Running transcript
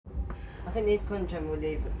I think the East Country train will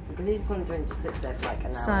leave because the East Country train just sits there for like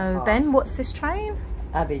an hour. So Ben, what's this train?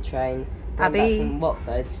 Abbey train. Abbey. Back from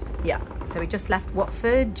Watford. Yeah. So we just left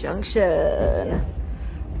Watford Junction. Yeah.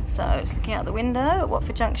 So just looking out the window at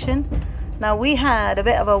Watford Junction. Now we had a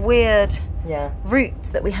bit of a weird route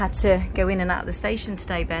that we had to go in and out of the station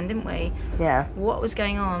today, Ben, didn't we? Yeah. What was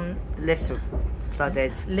going on? The lifts were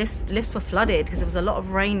flooded. Lifts were flooded because there was a lot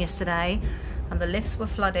of rain yesterday, and the lifts were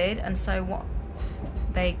flooded, and so what?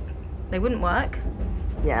 They wouldn't work.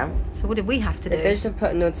 Yeah. So what did we have to do? They should have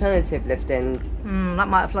put an alternative lift in. That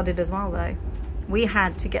might have flooded as well, though. We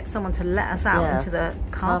had to get someone to let us out into the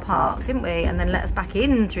car park, didn't we? And then let us back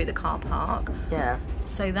in through the car park. Yeah.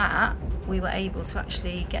 So that we were able to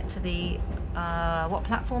actually get to the what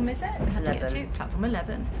platform is it? We had 11. to get to platform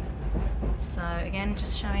 11. So again,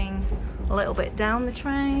 just showing a little bit down the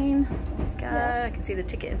train. Go. I can see the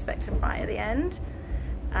ticket inspector right at the end,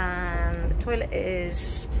 and the toilet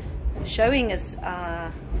is showing us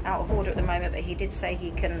out of order at the moment, but he did say he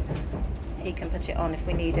can put it on if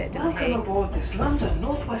we need it, didn't he? Welcome aboard this London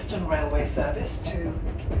North Western Railway service to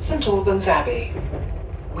St Albans Abbey.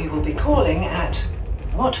 We will be calling at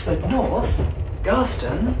Watford North,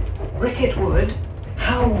 Garston, Ricket Wood,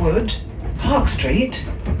 Howe Wood, Park Street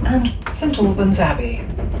and St Albans Abbey.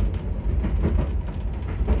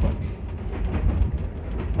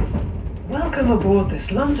 Welcome aboard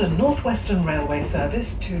this London North Western Railway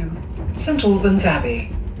service to St Albans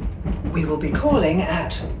Abbey. We will be calling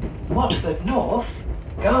at Watford North,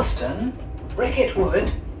 Garston, Ricket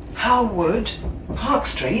Wood, Howe Wood, Park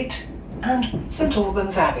Street and St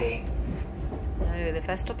Albans Abbey. So the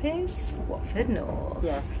first stop is Watford North.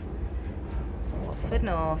 Yes. Watford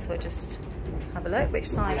North. We'll just have a look which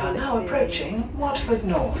side. We are now approaching Watford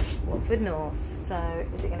North. Watford North. So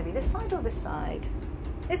is it going to be this side or this side?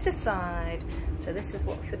 It's this side. So this is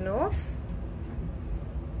Watford North.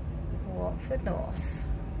 Watford North.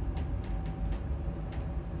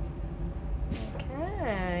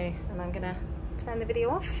 Okay, and I'm going to turn the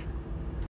video off.